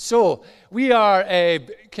So, we are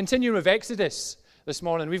continuing with Exodus this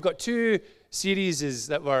morning. We've got two series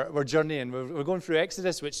that we're journeying. We're going through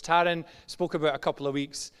Exodus, which Taryn spoke about a couple of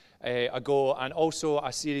weeks ago, and also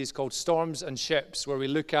a series called Storms and Ships, where we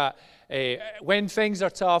look at when things are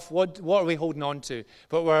tough, what are we holding on to?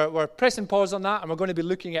 But we're pressing pause on that, and we're going to be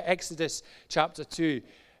looking at Exodus chapter 2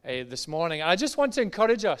 this morning. And I just want to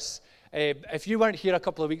encourage us, if you weren't here a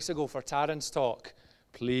couple of weeks ago for Taryn's talk,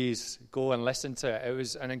 please go and listen to it. It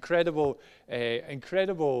was an incredible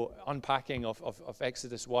unpacking of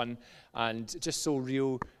Exodus 1, and just so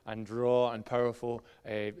real and raw and powerful,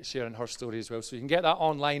 sharing her story as well. So you can get that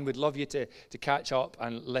online. We'd love you to catch up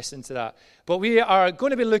and listen to that. But we are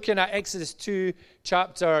going to be looking at Exodus 2,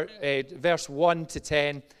 chapter verse 1 to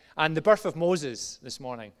 10, and the birth of Moses this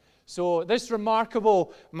morning. So this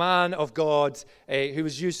remarkable man of God who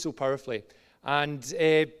was used so powerfully. And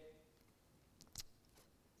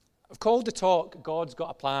I've called the talk, God's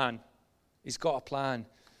Got a Plan. He's got a plan.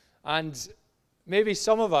 And maybe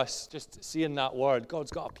some of us, just seeing that word, God's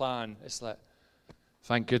got a plan, it's like,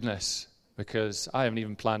 thank goodness, because I haven't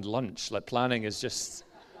even planned lunch. Like, planning's just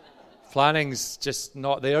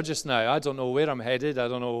not there just now. I don't know where I'm headed. I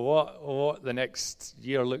don't know what the next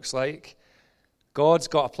year looks like. God's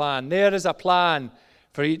got a plan. There is a plan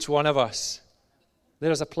for each one of us.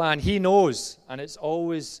 There is a plan. He knows, and it's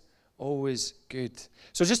always good.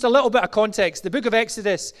 So just a little bit of context. The book of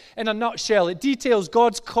Exodus, in a nutshell, it details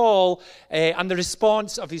God's call and the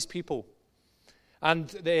response of his people. And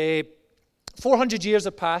the 400 years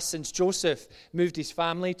have passed since Joseph moved his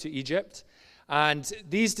family to Egypt. And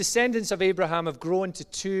these descendants of Abraham have grown to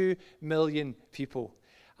 2 million people.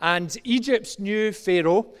 And Egypt's new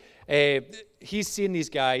Pharaoh, he's seeing these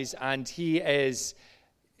guys, and he's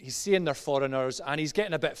seeing they're foreigners, and he's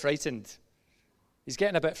getting a bit frightened.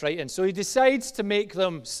 So he decides to make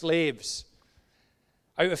them slaves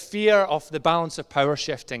out of fear of the balance of power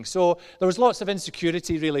shifting. So there was lots of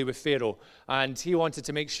insecurity really with Pharaoh, and he wanted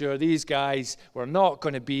to make sure these guys were not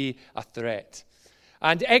going to be a threat.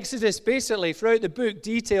 And Exodus basically throughout the book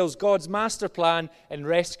details God's master plan in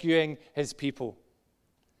rescuing his people.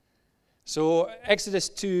 So Exodus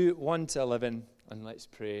 2, 1 to 11, and let's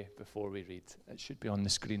pray before we read. It should be on the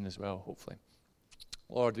screen as well, hopefully.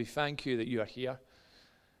 Lord, we thank you that you are here.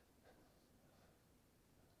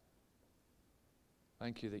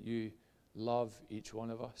 Thank you that you love each one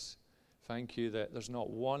of us. Thank you that there's not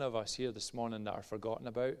one of us here this morning that are forgotten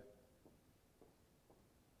about.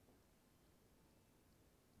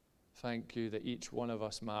 Thank you that each one of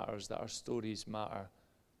us matters, that our stories matter.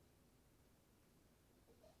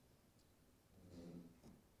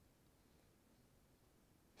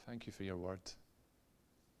 Thank you for your word.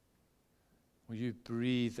 Will you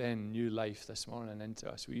breathe in new life this morning into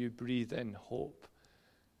us? Will you breathe in hope?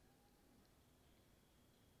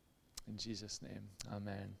 In Jesus' name,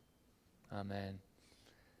 amen. Amen.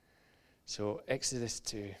 So, Exodus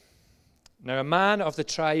 2. Now, a man of the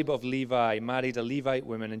tribe of Levi married a Levite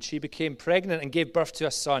woman, and she became pregnant and gave birth to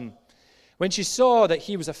a son. When she saw that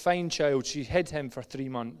he was a fine child, she hid him for 3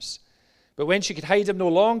 months. But when she could hide him no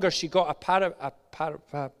longer, she got a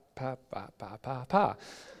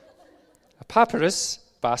papyrus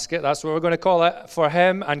basket, that's what we're going to call it, for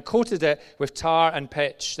him, and coated it with tar and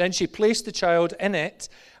pitch. Then she placed the child in it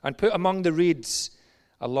and put among the reeds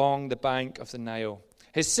along the bank of the Nile.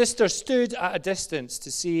 His sister stood at a distance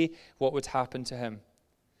to see what would happen to him.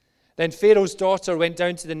 Then Pharaoh's daughter went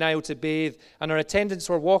down to the Nile to bathe, and her attendants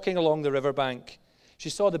were walking along the riverbank. She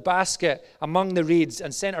saw the basket among the reeds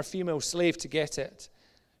and sent her female slave to get it.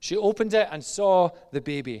 She opened it and saw the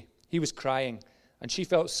baby. He was crying, and she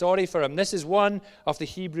felt sorry for him. "This is one of the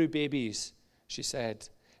Hebrew babies," she said.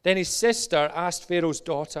 Then his sister asked Pharaoh's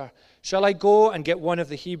daughter, "Shall I go and get one of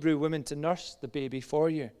the Hebrew women to nurse the baby for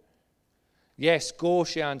you?" "Yes, go,"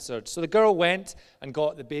 she answered. So the girl went and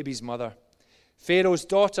got the baby's mother. Pharaoh's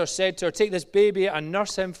daughter said to her, "Take this baby and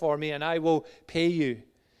nurse him for me, and I will pay you."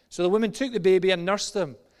 So the woman took the baby and nursed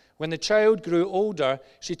him. When the child grew older,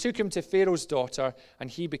 she took him to Pharaoh's daughter, and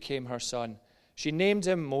he became her son. She named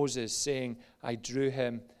him Moses, saying, "I drew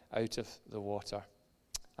him out of the water."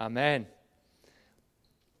 Amen.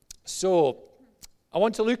 So, I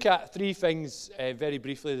want to look at 3 things very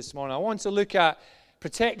briefly this morning. I want to look at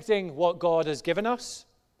protecting what God has given us.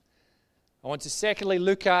 I want to secondly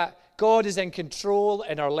look at God is in control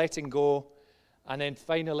in our letting go. And then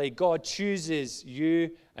finally, God chooses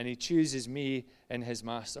you and he chooses me in his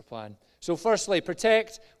master plan. So firstly,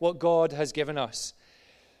 protect what God has given us.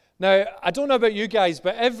 Now, I don't know about you guys,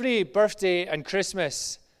 but every birthday and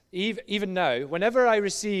Christmas, even now, whenever I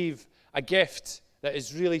receive a gift that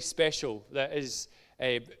is really special, that is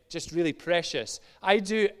just really precious. I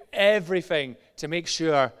do everything to make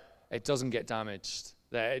sure it doesn't get damaged,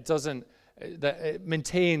 that it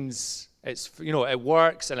maintains. It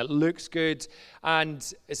works and it looks good,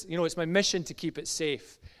 and it's my mission to keep it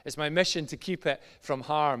safe. It's my mission to keep it from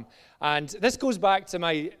harm. And this goes back to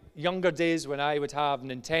my younger days when I would have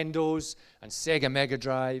Nintendos and Sega Mega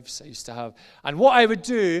Drives I used to have. And what I would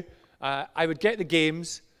do, I would get the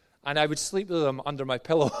games and I would sleep with them under my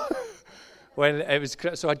pillow.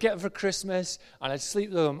 So I'd get them for Christmas, and I'd sleep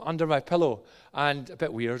with them under my pillow. And a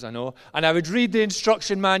bit weird, I know. And I would read the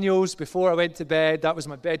instruction manuals before I went to bed. That was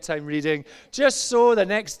my bedtime reading, just so the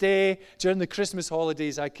next day, during the Christmas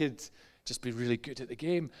holidays, I could just be really good at the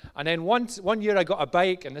game. And then one year I got a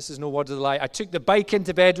bike, and this is no word of the lie. I took the bike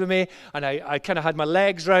into bed with me, and I kind of had my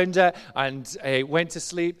legs round it, and I went to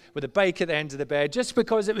sleep with the bike at the end of the bed, just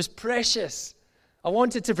because it was precious. I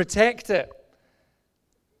wanted to protect it.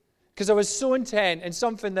 Because I was so intent in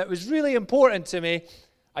something that was really important to me,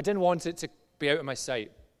 I didn't want it to be out of my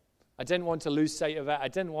sight. I didn't want to lose sight of it. I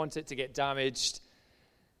didn't want it to get damaged.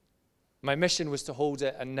 My mission was to hold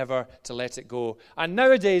it and never to let it go. And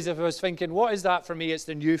nowadays, if I was thinking, what is that for me? It's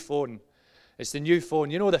the new phone. It's the new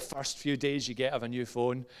phone. You know, the first few days you get of a new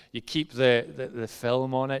phone, you keep the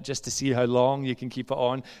film on it just to see how long you can keep it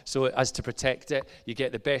on, so as to protect it. You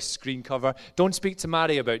get the best screen cover. Don't speak to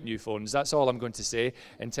Mary about new phones. That's all I'm going to say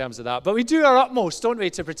in terms of that. But we do our utmost, don't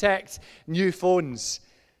we, to protect new phones,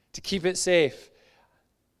 to keep it safe.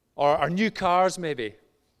 Or our new cars, maybe.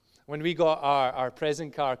 When we got our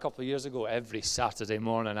present car a couple of years ago, every Saturday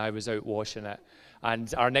morning I was out washing it.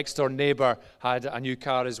 And our next-door neighbour had a new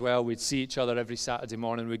car as well. We'd see each other every Saturday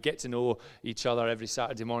morning. We'd get to know each other every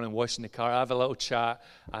Saturday morning washing the car, have a little chat,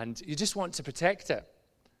 and you just want to protect it.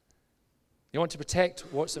 You want to protect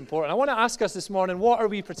what's important. I want to ask us this morning, what are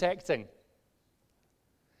we protecting?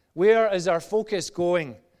 Where is our focus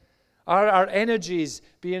going? Are our energies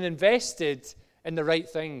being invested in the right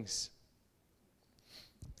things?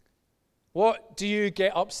 What do you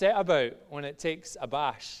get upset about when it takes a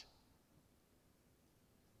bash?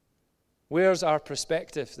 Where's our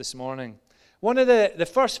perspective this morning? One of the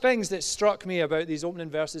first things that struck me about these opening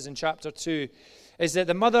verses in chapter 2 is that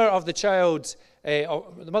the mother of the child,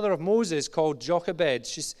 the mother of Moses, called Jochebed,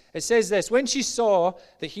 it says this: when she saw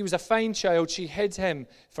that he was a fine child, she hid him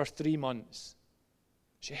for 3 months.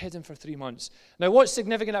 She hid him for 3 months. Now, what's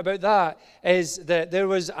significant about that is that there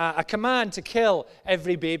was a command to kill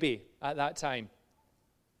every baby at that time.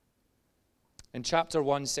 In chapter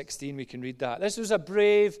 1:16, we can read that. This was a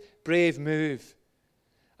brave, brave move.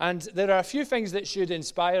 And there are a few things that should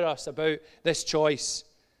inspire us about this choice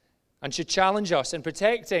and should challenge us in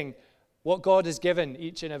protecting what God has given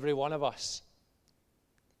each and every one of us.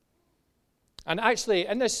 And actually,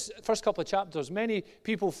 in this first couple of chapters, many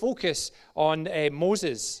people focus on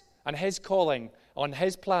Moses and his calling, on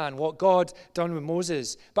his plan, what God done with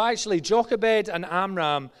Moses. But actually, Jochebed and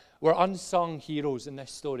Amram were unsung heroes in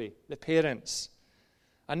this story, the parents.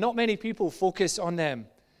 And not many people focus on them.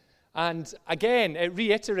 And again, it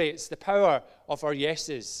reiterates the power of our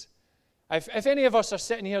yeses. If any of us are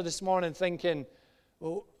sitting here this morning thinking,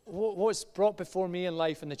 well, what's brought before me in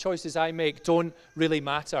life and the choices I make don't really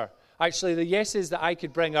matter. Actually, the yeses that I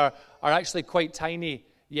could bring are actually quite tiny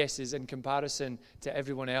yeses in comparison to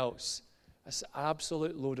everyone else. It's an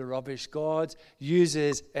absolute load of rubbish. God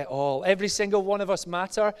uses it all. Every single one of us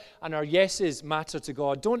matter, and our yeses matter to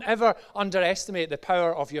God. Don't ever underestimate the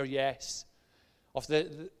power of your yes, of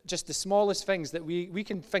just the smallest things that we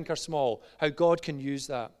can think are small, how God can use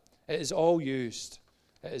that. It is all used.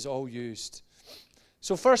 It is all used.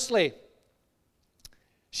 So firstly,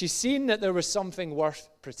 she's seen that there was something worth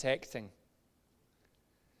protecting.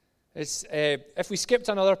 If we skipped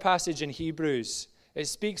another passage in Hebrews, it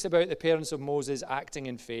speaks about the parents of Moses acting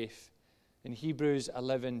in faith. In Hebrews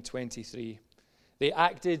 11:23, they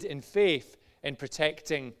acted in faith in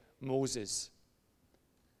protecting Moses.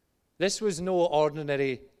 This was no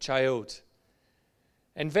ordinary child.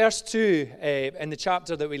 In verse 2, in the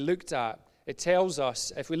chapter that we looked at, it tells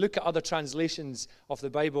us, if we look at other translations of the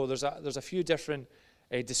Bible, there's a few different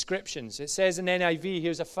descriptions. It says in NIV, he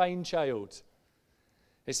was a fine child.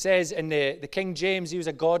 It says in the King James, he was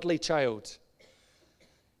a godly child.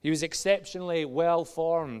 He was exceptionally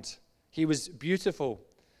well-formed. He was beautiful.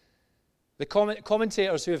 The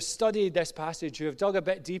commentators who have studied this passage, who have dug a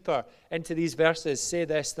bit deeper into these verses, say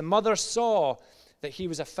this: the mother saw that he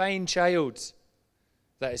was a fine child,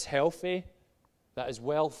 that is healthy, that is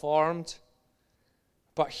well-formed.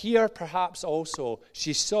 But here, perhaps also,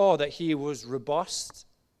 she saw that he was robust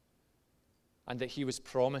and that he was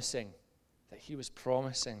promising. That he was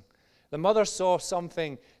promising. The mother saw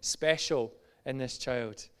something special in this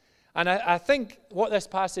child. And I think what this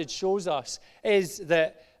passage shows us is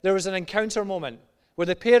that there was an encounter moment where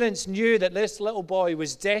the parents knew that this little boy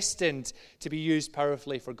was destined to be used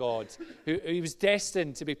powerfully for God. He was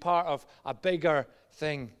destined to be part of a bigger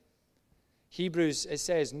thing. Hebrews, it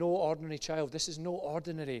says, no ordinary child. This is no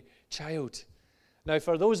ordinary child. Now,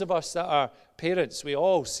 for those of us that are parents, we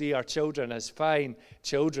all see our children as fine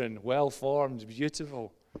children, well-formed,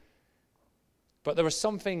 beautiful. But there was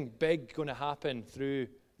something big going to happen through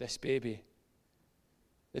this baby.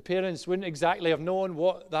 The parents wouldn't exactly have known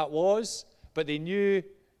what that was, but they knew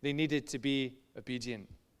they needed to be obedient.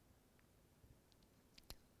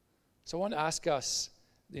 So I want to ask us,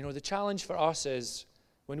 the challenge for us is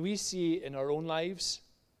when we see in our own lives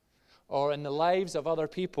or in the lives of other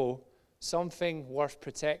people something worth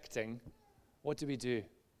protecting, what do we do?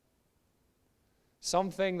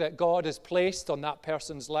 Something that God has placed on that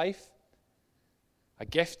person's life, a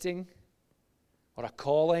gifting or a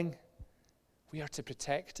calling, we are to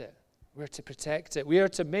protect it. We're to protect it. We are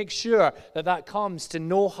to make sure that that comes to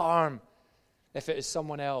no harm if it is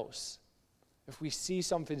someone else. If we see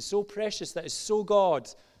something so precious that is so God,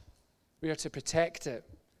 we are to protect it.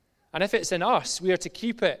 And if it's in us, we are to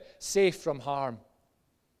keep it safe from harm.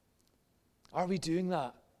 Are we doing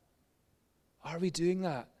that? Are we doing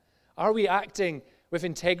that? Are we acting with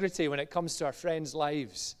integrity when it comes to our friends'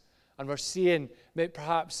 lives? And we're seeing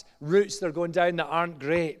perhaps routes they're going down that aren't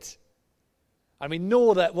great. And we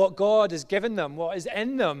know that what God has given them, what is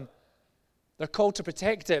in them, they're called to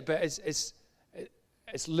protect it, but it's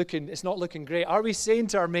not looking great. Are we saying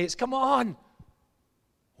to our mates, come on,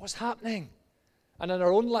 what's happening? And in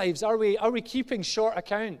our own lives, are we keeping short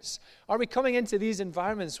accounts? Are we coming into these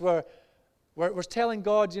environments where we're telling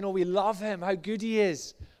God, we love him, how good he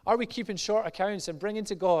is? Are we keeping short accounts and bringing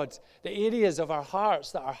to God the areas of our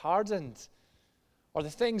hearts that are hardened? Or the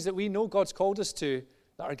things that we know God's called us to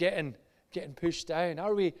that are getting pushed down?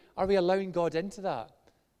 Are we allowing God into that?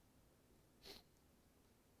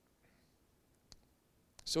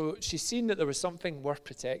 So she's seen that there was something worth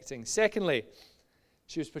protecting. Secondly,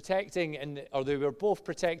 she was protecting, they were both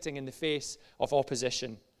protecting in the face of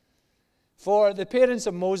opposition. For the parents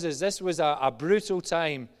of Moses, this was a brutal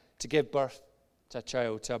time to give birth to a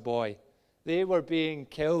child, to a boy. They were being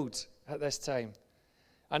killed at this time.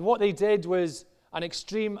 And what they did was an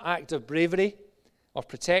extreme act of bravery, of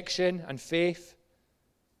protection and faith.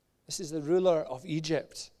 This is the ruler of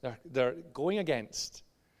Egypt they're going against.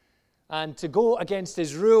 And to go against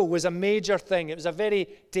his rule was a major thing. It was a very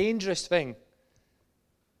dangerous thing.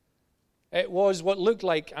 It was what looked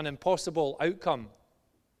like an impossible outcome.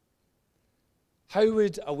 How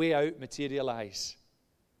would a way out materialize?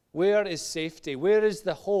 Where is safety? Where is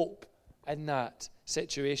the hope in that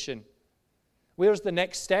situation? Where's the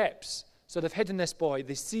next steps? So they've hidden this boy.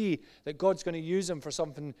 They see that God's going to use him for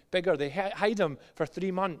something bigger. They hide him for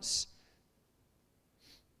 3 months.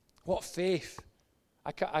 What faith.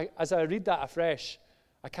 As I read that afresh,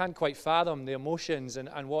 I can't quite fathom the emotions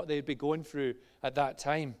and what they'd be going through at that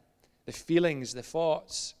time. The feelings, the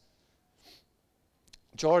thoughts.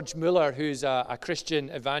 George Mueller, who's a Christian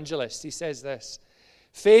evangelist, he says this: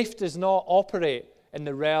 faith does not operate in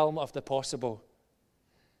the realm of the possible.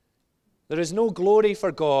 There is no glory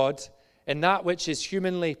for God in that which is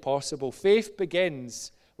humanly possible. Faith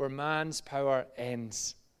begins where man's power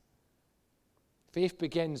ends. Faith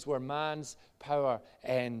begins where man's power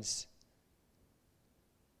ends.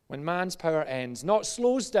 When man's power ends, not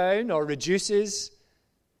slows down or reduces,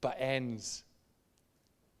 but ends.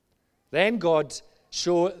 Then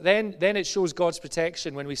it shows God's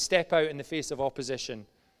protection when we step out in the face of opposition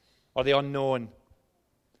or the unknown.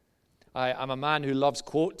 I'm a man who loves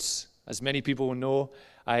quotes, as many people will know.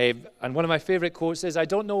 And one of my favorite quotes is, I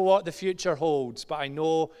don't know what the future holds, but I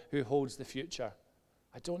know who holds the future.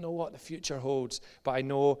 I don't know what the future holds, but I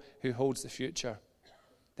know who holds the future.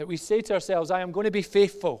 That we say to ourselves, I am going to be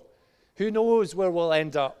faithful. Who knows where we'll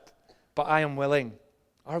end up, but I am willing.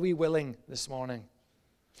 Are we willing this morning?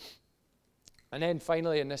 And then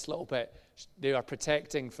finally in this little bit, they are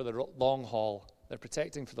protecting for the long haul. They're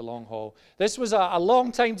protecting for the long haul. This was a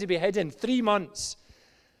long time to be hidden, 3 months.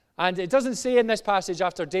 And it doesn't say in this passage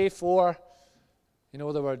after day 4, they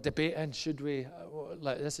were debating, should we,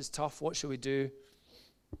 this is tough, what should we do?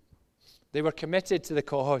 They were committed to the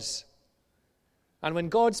cause. And when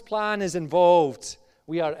God's plan is involved,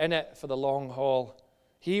 we are in it for the long haul.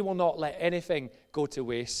 He will not let anything go to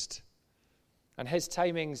waste. And his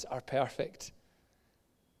timings are perfect.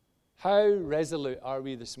 How resolute are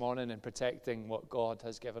we this morning in protecting what God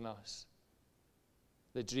has given us?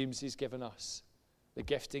 The dreams he's given us, the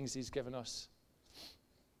giftings he's given us.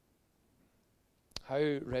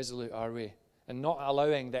 How resolute are we? and not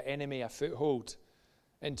allowing the enemy a foothold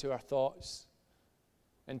into our thoughts,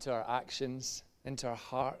 into our actions, into our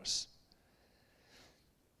hearts.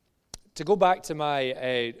 To go back to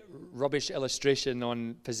my rubbish illustration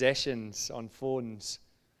on possessions, on phones,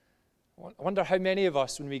 I wonder how many of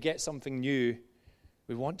us, when we get something new,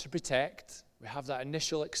 we want to protect. We have that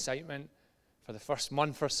initial excitement for the first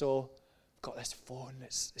month or so. I've got this phone,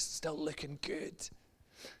 it's still looking good.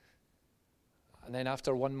 And then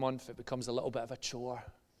after 1 month, it becomes a little bit of a chore.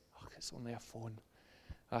 Oh, it's only a phone.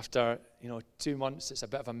 After 2 months, it's a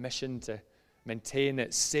bit of a mission to maintain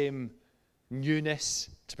its same newness,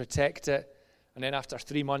 to protect it. And then after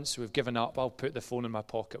 3 months, we've given up. I'll put the phone in my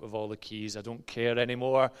pocket with all the keys. I don't care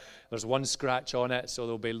anymore. There's one scratch on it, so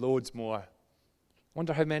there'll be loads more. I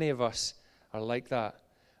wonder how many of us are like that.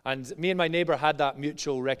 And me and my neighbour had that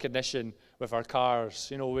mutual recognition with our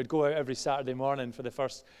cars. We'd go out every Saturday morning for the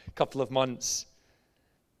first couple of months.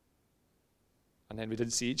 And then we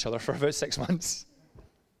didn't see each other for about 6 months.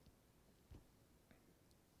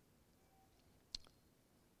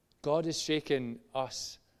 God is shaking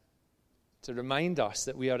us to remind us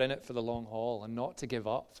that we are in it for the long haul and not to give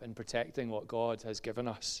up in protecting what God has given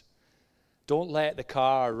us. Don't let the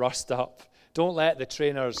car rust up. Don't let the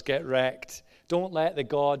trainers get wrecked. Don't let the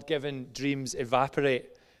God-given dreams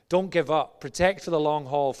evaporate. Don't give up. Protect for the long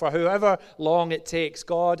haul. For however long it takes,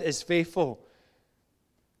 God is faithful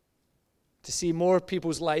to see more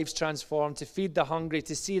people's lives transformed, to feed the hungry,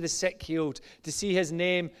 to see the sick healed, to see his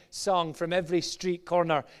name sung from every street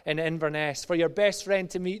corner in Inverness, for your best friend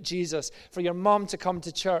to meet Jesus, for your mum to come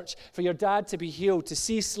to church, for your dad to be healed, to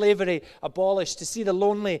see slavery abolished, to see the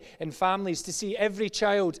lonely in families, to see every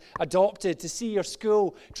child adopted, to see your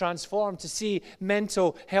school transformed, to see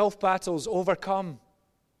mental health battles overcome.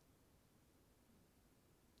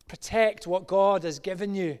 Protect what God has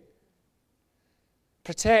given you.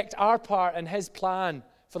 Protect our part in his plan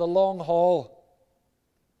for the long haul.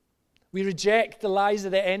 We reject the lies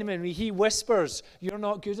of the enemy when he whispers, you're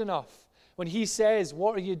not good enough. When he says,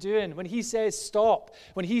 what are you doing? When he says, stop.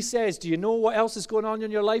 When he says, do you know what else is going on in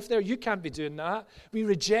your life there? You can't be doing that. We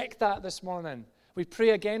reject that this morning. We pray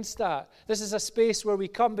against that. This is a space where we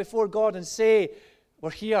come before God and say, we're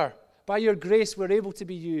here. By your grace, we're able to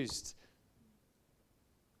be used.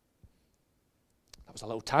 That was a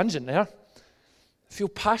little tangent there. I feel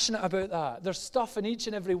passionate about that. There's stuff in each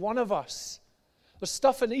and every one of us. There's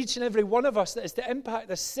stuff in each and every one of us that is to impact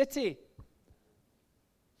this city.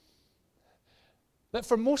 That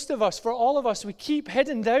for most of us, for all of us, we keep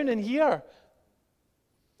hidden down in here.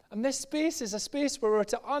 And this space is a space where we're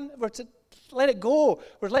to let it go.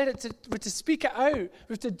 We're to speak it out.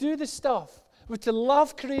 We're to do the stuff. We're to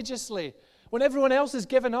love courageously when everyone else has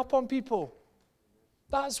given up on people.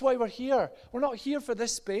 That's why we're here. We're not here for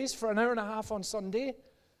this space for an hour and a half on Sunday.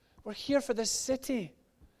 We're here for this city.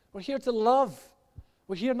 We're here to love.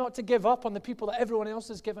 We're here not to give up on the people that everyone else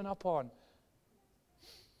has given up on.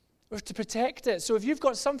 We're to protect it. So if you've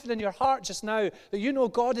got something in your heart just now that you know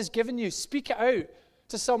God has given you, speak it out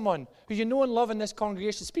to someone who you know and love in this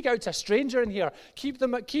congregation. Speak out to a stranger in here. Keep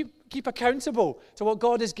accountable to what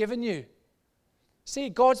God has given you. Say,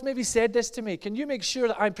 God's maybe said this to me. Can you make sure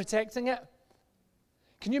that I'm protecting it?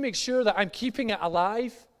 Can you make sure that I'm keeping it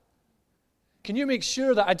alive? Can you make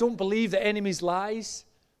sure that I don't believe the enemy's lies?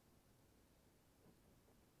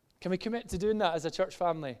 Can we commit to doing that as a church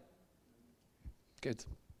family? Good.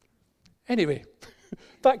 Anyway,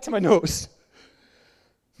 back to my notes.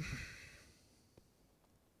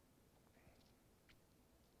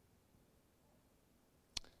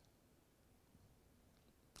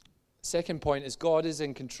 Second point is God is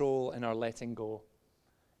in control in our letting go.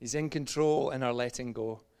 He's in control in our letting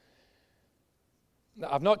go.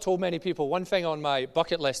 I've not told many people, one thing on my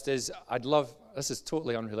bucket list is this is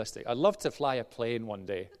totally unrealistic, I'd love to fly a plane one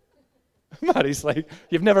day. Mary's like,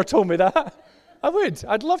 you've never told me that. I would.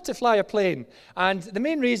 I'd love to fly a plane. And the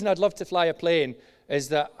main reason I'd love to fly a plane is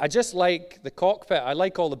that I just like the cockpit. I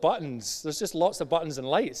like all the buttons. There's just lots of buttons and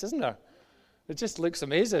lights, isn't there? It just looks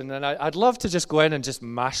amazing. And I'd love to just go in and just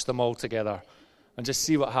mash them all together and just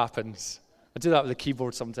see what happens. I do that with the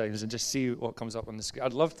keyboard sometimes and just see what comes up on the screen.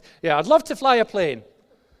 I'd love to fly a plane.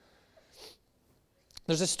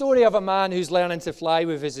 There's a story of a man who's learning to fly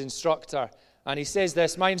with his instructor. And he says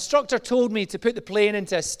this, my instructor told me to put the plane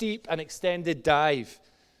into a steep and extended dive.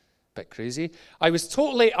 Bit crazy. I was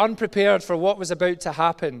totally unprepared for what was about to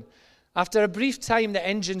happen. After a brief time, the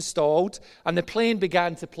engine stalled and the plane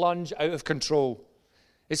began to plunge out of control.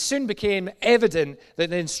 It soon became evident that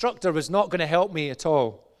the instructor was not going to help me at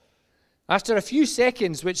all. After a few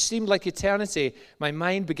seconds, which seemed like eternity, my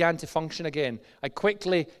mind began to function again. I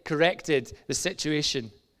quickly corrected the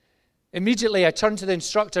situation. Immediately, I turned to the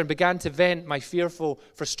instructor and began to vent my fearful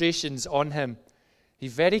frustrations on him. He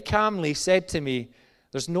very calmly said to me,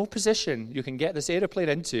 "There's no position you can get this airplane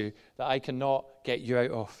into that I cannot get you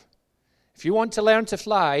out of. If you want to learn to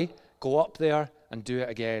fly, go up there and do it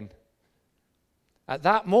again." At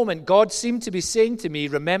that moment, God seemed to be saying to me,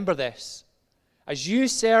 "Remember this. As you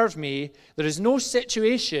serve me, there is no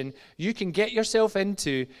situation you can get yourself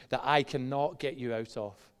into that I cannot get you out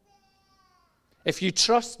of. If you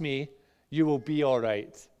trust me, you will be all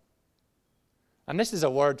right." And this is a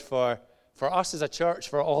word for us as a church,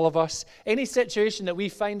 for all of us. Any situation that we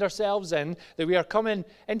find ourselves in, that we are coming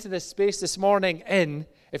into this space this morning in,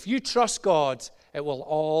 if you trust God, it will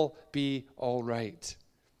all be all right.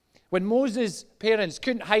 When Moses' parents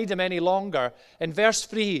couldn't hide him any longer, in verse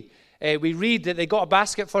 3, we read that they got a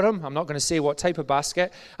basket for him. I'm not going to say what type of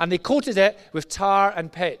basket. And they coated it with tar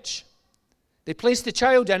and pitch. They placed the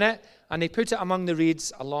child in it, and they put it among the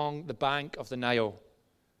reeds along the bank of the Nile.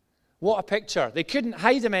 What a picture. They couldn't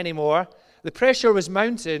hide him anymore. The pressure was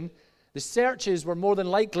mounting. The searches were more than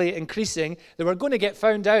likely increasing. They were going to get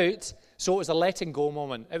found out, so it was a letting go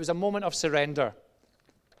moment. It was a moment of surrender.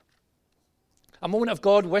 A moment of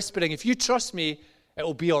God whispering, "If you trust me, it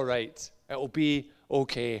will be all right. It will be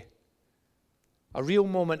okay." A real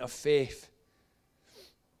moment of faith.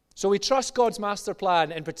 So we trust God's master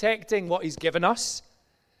plan in protecting what he's given us,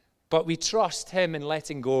 but we trust him in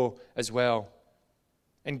letting go as well,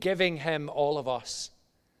 in giving him all of us.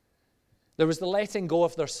 There was the letting go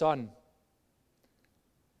of their son,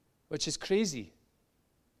 which is crazy.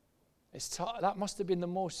 That must have been the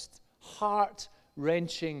most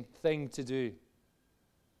heart-wrenching thing to do.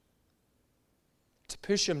 To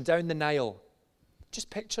push him down the Nile. Just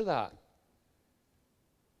picture that.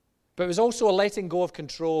 But it was also a letting go of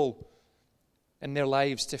control in their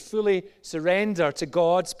lives, to fully surrender to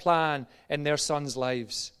God's plan in their sons'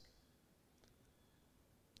 lives.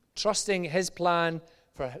 Trusting his plan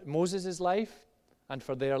for Moses' life and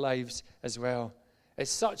for their lives as well. It's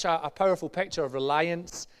such a powerful picture of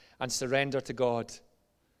reliance and surrender to God.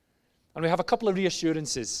 And we have a couple of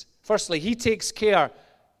reassurances. Firstly, he takes care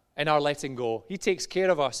in our letting go. He takes care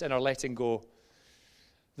of us in our letting go.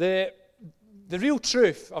 The real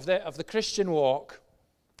truth of the Christian walk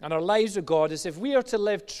and our lives with God is if we are to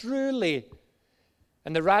live truly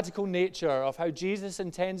in the radical nature of how Jesus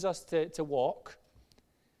intends us to walk,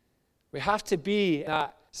 we have to be in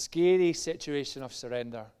that scary situation of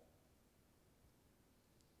surrender.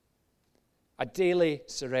 A daily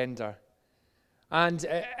surrender. And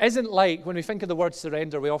it isn't like, when we think of the word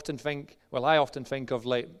surrender, I often think of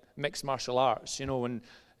like mixed martial arts, when you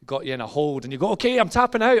got you in a hold and you go, "Okay, I'm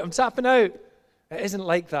tapping out. It isn't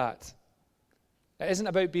like that. It isn't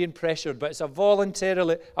about being pressured, but it's a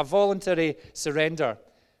voluntary surrender.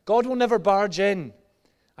 God will never barge in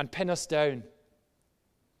and pin us down.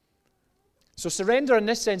 So surrender in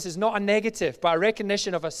this sense is not a negative, but a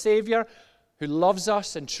recognition of a Savior who loves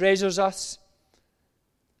us and treasures us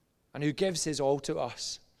and who gives his all to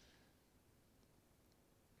us.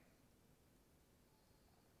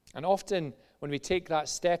 And often when we take that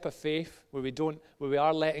step of faith where we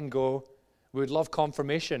are letting go, we would love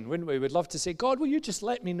confirmation, wouldn't we? We'd love to say, "God, will you just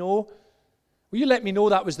let me know? Will you let me know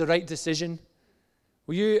that was the right decision?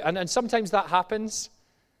 Will you?" And sometimes that happens.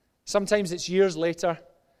 Sometimes it's years later.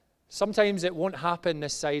 Sometimes it won't happen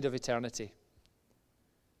this side of eternity.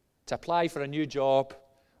 To apply for a new job,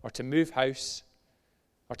 or to move house,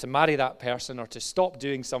 or to marry that person, or to stop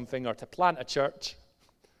doing something, or to plant a church.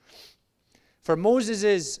 For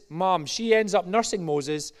Moses' mom, she ends up nursing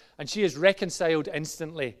Moses, and she is reconciled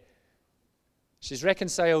instantly. She's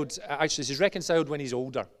reconciled when he's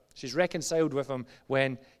older. She's reconciled with him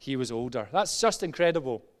when he was older. That's just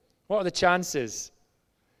incredible. What are the chances?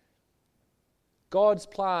 God's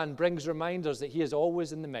plan brings reminders that he is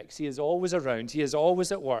always in the mix. He is always around. He is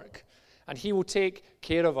always at work. And he will take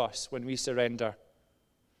care of us when we surrender.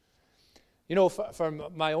 For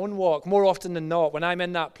my own walk, more often than not, when I'm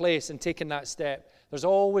in that place and taking that step, there's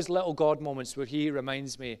always little God moments where he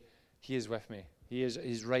reminds me he is with me.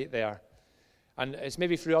 He's right there. And it's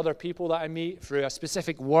maybe through other people that I meet, through a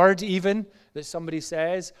specific word even that somebody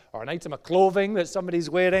says, or an item of clothing that somebody's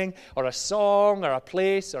wearing, or a song, or a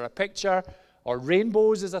place, or a picture, or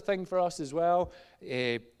rainbows is a thing for us as well.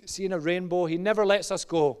 Seeing a rainbow, he never lets us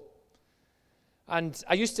go. And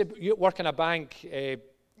I used to work in a bank, it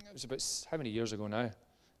was about, how many years ago now?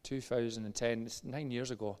 2010, it's 9 years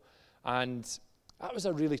ago. And that was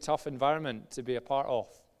a really tough environment to be a part of.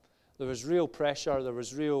 There was real pressure, there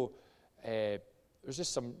was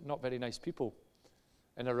just some not very nice people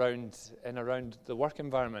in around the work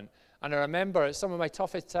environment. And I remember at some of my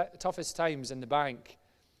toughest times in the bank,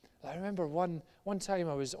 I remember one time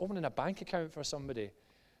I was opening a bank account for somebody,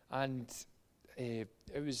 and it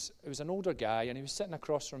was an older guy, and he was sitting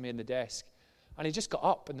across from me in the desk, and he just got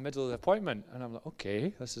up in the middle of the appointment, and I'm like,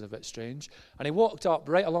 okay, this is a bit strange. And he walked up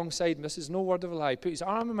right alongside me, this is no word of a lie, put his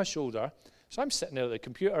arm on my shoulder. So I'm sitting there at the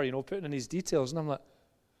computer, putting in his details, and I'm like,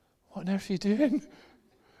 what on earth are you doing?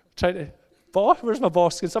 Trying to, boss, where's my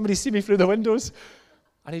boss? Can somebody see me through the windows?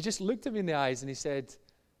 And he just looked at me in the eyes and he said,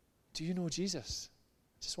 do you know Jesus?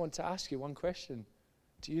 I just want to ask you one question.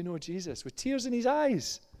 Do you know Jesus? With tears in his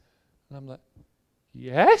eyes. And I'm like,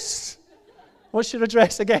 yes. What's your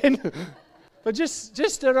address again? But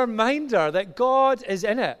just a reminder that God is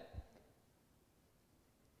in it.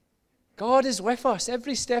 God is with us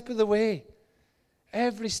every step of the way.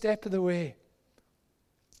 Every step of the way.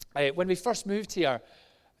 When we first moved here,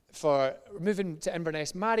 for moving to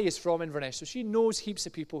Inverness, Mary is from Inverness, so she knows heaps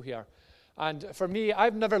of people here. And for me,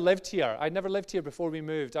 I've never lived here. I'd never lived here before we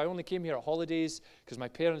moved. I only came here at holidays because my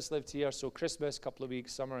parents lived here, so Christmas, a couple of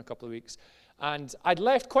weeks, summer, a couple of weeks. And I'd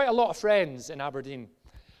left quite a lot of friends in Aberdeen.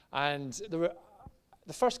 And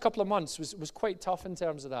the first couple of months was quite tough in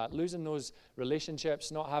terms of that, losing those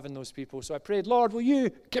relationships, not having those people. So I prayed, Lord, will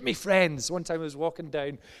you give me friends? One time I was walking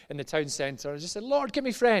down in the town centre. I just said, Lord, give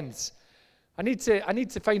me friends. I need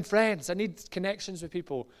to find friends. I need connections with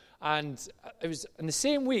people. And it was in the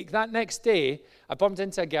same week, that next day, I bumped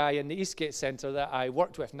into a guy in the Eastgate Centre that I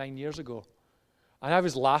worked with 9 years ago. And I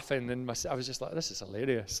was laughing, and I was just like, this is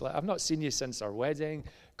hilarious. Like, I've not seen you since our wedding.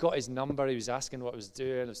 Got his number. He was asking what I was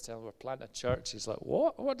doing. I was telling him we're planting a church. He's like,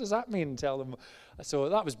 what? What does that mean? Tell him. So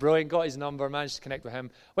that was brilliant. Got his number, managed to connect with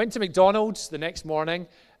him. Went to McDonald's the next morning.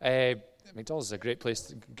 McDonald's is a great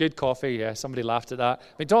place. Good coffee. Yeah, somebody laughed at that.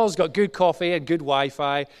 McDonald's got good coffee and good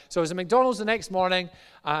Wi-Fi. So I was at McDonald's the next morning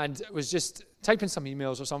and was just typing some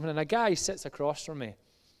emails or something, and a guy sits across from me.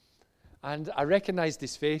 And I recognized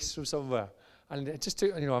his face from somewhere. And it just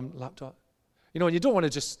took, a laptop. And you don't want to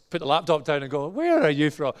just put the laptop down and go, where are you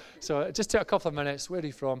from? So it just took a couple of minutes. Where are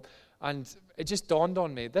you from? And it just dawned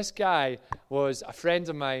on me. This guy was a friend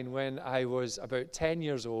of mine when I was about 10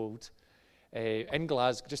 years old. In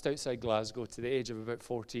Glasgow, just outside Glasgow, to the age of about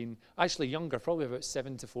 14. Actually younger, probably about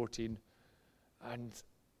 7 to 14. And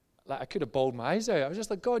I could have bawled my eyes out. I was just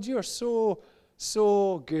like, God, you are so,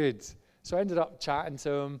 so good. So I ended up chatting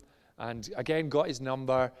to him, and again got his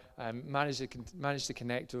number, and managed to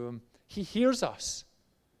connect to him. He hears us.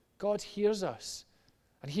 God hears us.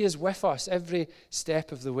 And he is with us every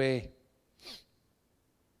step of the way.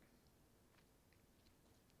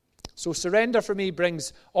 So surrender for me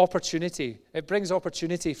brings opportunity. It brings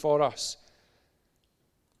opportunity for us.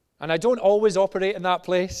 And I don't always operate in that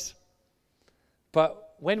place.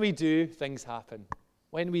 But when we do, things happen.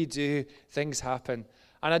 When we do, things happen.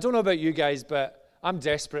 And I don't know about you guys, but I'm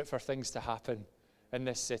desperate for things to happen in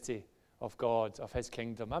this city of God, of his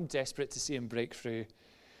kingdom. I'm desperate to see him break through.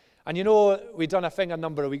 And we done a thing a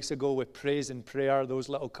number of weeks ago with praise and prayer, those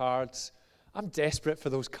little cards. I'm desperate for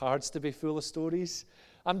those cards to be full of stories.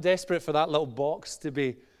 I'm desperate for that little box to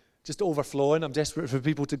be just overflowing. I'm desperate for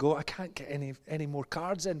people to go, I can't get any more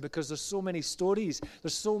cards in because there's so many stories.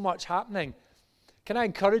 There's so much happening. Can I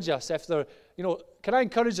encourage us as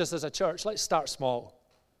a church? Let's start small.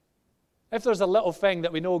 If there's a little thing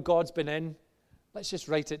that we know God's been in, let's just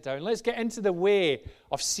write it down. Let's get into the way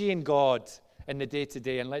of seeing God in the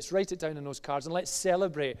day-to-day, and let's write it down in those cards, and let's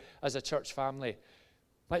celebrate as a church family.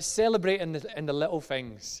 Let's celebrate in the little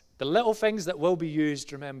things. The little things that will be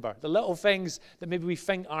used, remember. The little things that maybe we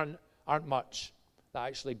think aren't much, that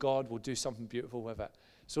actually God will do something beautiful with it.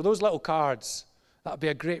 So those little cards, that would be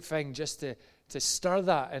a great thing just to stir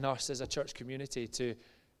that in us as a church community, to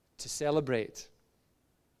celebrate.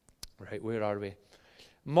 Right, where are we?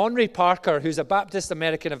 Monry Parker, who's a Baptist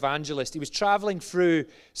American evangelist, he was traveling through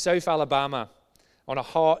South Alabama on a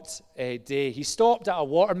hot day. He stopped at a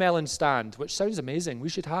watermelon stand, which sounds amazing. We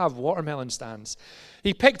should have watermelon stands.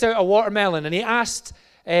 He picked out a watermelon and he asked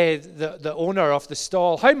the owner of the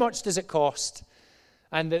stall, how much does it cost?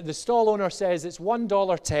 And the stall owner says it's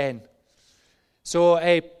 $1.10.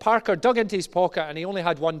 So Parker dug into his pocket and he only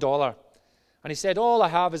had $1. And he said, all I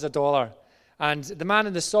have is $1. And the man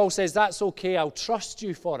in the stall says, that's okay, I'll trust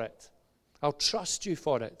you for it. I'll trust you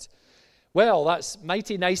for it. Well, that's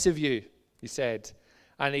mighty nice of you, he said.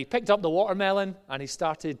 And he picked up the watermelon and he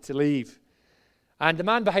started to leave. And the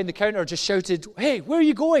man behind the counter just shouted, hey, where are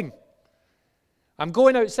you going? I'm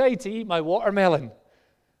going outside to eat my watermelon.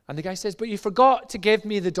 And the guy says, but you forgot to give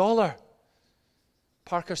me the $1.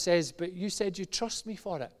 Parker says, but you said you'd trust me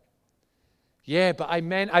for it. Yeah, but I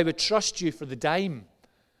meant I would trust you for the dime.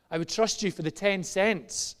 I would trust you for the 10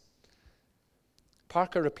 cents.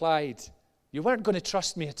 Parker replied, You weren't going to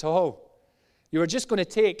trust me at all. You were just going to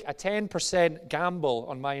take a 10% gamble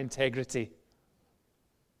on my integrity.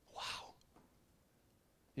 Wow.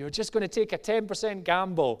 You were just going to take a 10%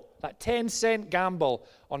 gamble, that 10-cent gamble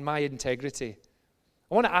on my integrity.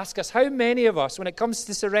 I want to ask us, how many of us, when it comes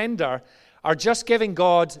to surrender, are just giving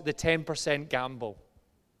God the 10% gamble?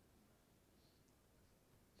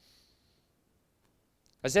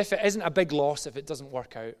 As if it isn't a big loss if it doesn't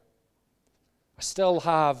work out. I still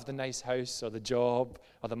have the nice house or the job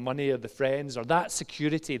or the money or the friends or that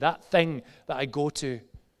security, that thing that I go to.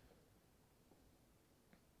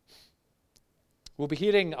 We'll be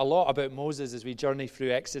hearing a lot about Moses as we journey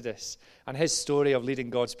through Exodus and his story of leading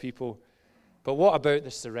God's people. But what about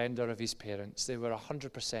the surrender of his parents? They were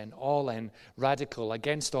 100% all in, radical,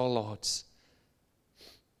 against all odds.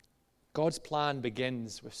 God's plan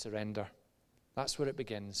begins with surrender. That's where it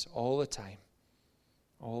begins, all the time.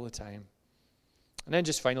 All the time. And then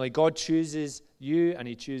just finally, God chooses you and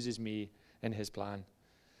he chooses me in his plan.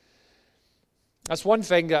 That's one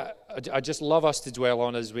thing that I just love us to dwell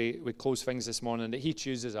on as we close things this morning, that he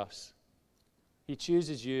chooses us. He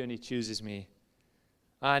chooses you and he chooses me.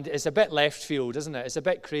 And it's a bit left field, isn't it? It's a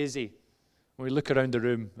bit crazy when we look around the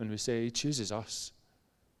room and we say, he chooses us.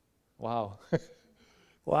 Wow.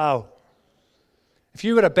 Wow. If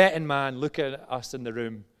you were a betting man looking at us in the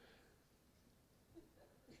room,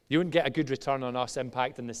 you wouldn't get a good return on us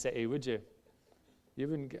impacting the city, would you? You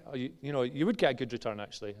wouldn't get, you would get a good return,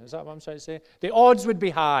 actually. Is that what I'm trying to say? The odds would be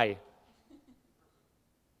high.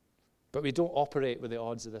 But we don't operate with the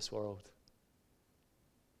odds of this world.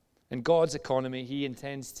 In God's economy, he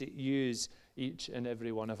intends to use each and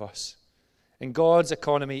every one of us. In God's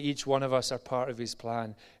economy, each one of us are part of his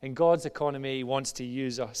plan. In God's economy, he wants to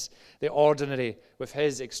use us, the ordinary, with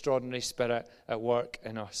his extraordinary spirit at work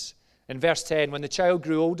in us. In verse 10, when the child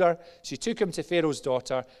grew older, she took him to Pharaoh's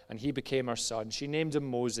daughter, and he became her son. She named him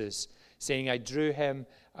Moses, saying, I drew him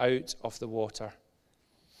out of the water.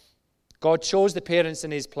 God chose the parents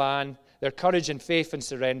in his plan, their courage and faith and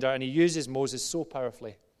surrender, and he uses Moses so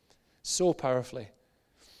powerfully. So powerfully.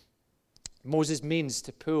 Moses means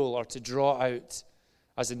to pull or to draw out,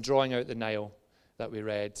 as in drawing out the Nile that we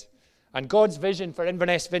read. And God's vision for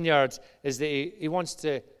Inverness Vineyard is that he wants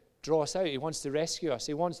to draw us out. He wants to rescue us.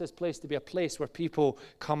 He wants this place to be a place where people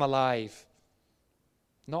come alive.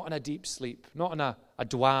 Not in a deep sleep. Not in a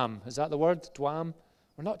dwam. Is that the word? Dwam?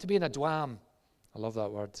 We're not to be in a dwam. I love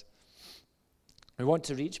that word. We want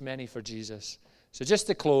to reach many for Jesus. So just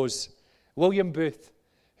to close, William Booth,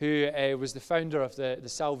 who was the founder of the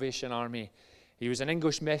Salvation Army. He was an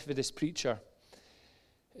English Methodist preacher.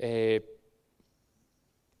 He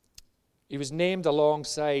was named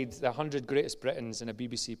alongside the 100 greatest Britons in a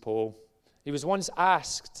BBC poll. He was once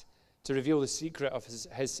asked to reveal the secret of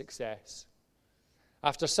his success.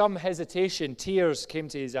 After some hesitation, tears came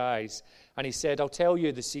to his eyes, and he said, I'll tell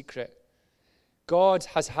you the secret. God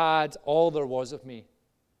has had all there was of me.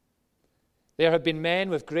 There have been men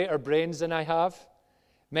with greater brains than I have,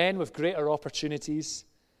 men with greater opportunities.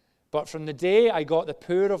 But from the day I got the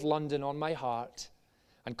poor of London on my heart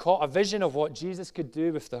and caught a vision of what Jesus could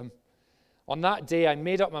do with them, on that day I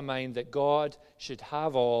made up my mind that God should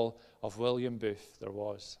have all of William Booth there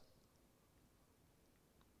was.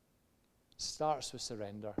 Starts with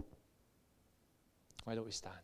surrender. Why don't we stand?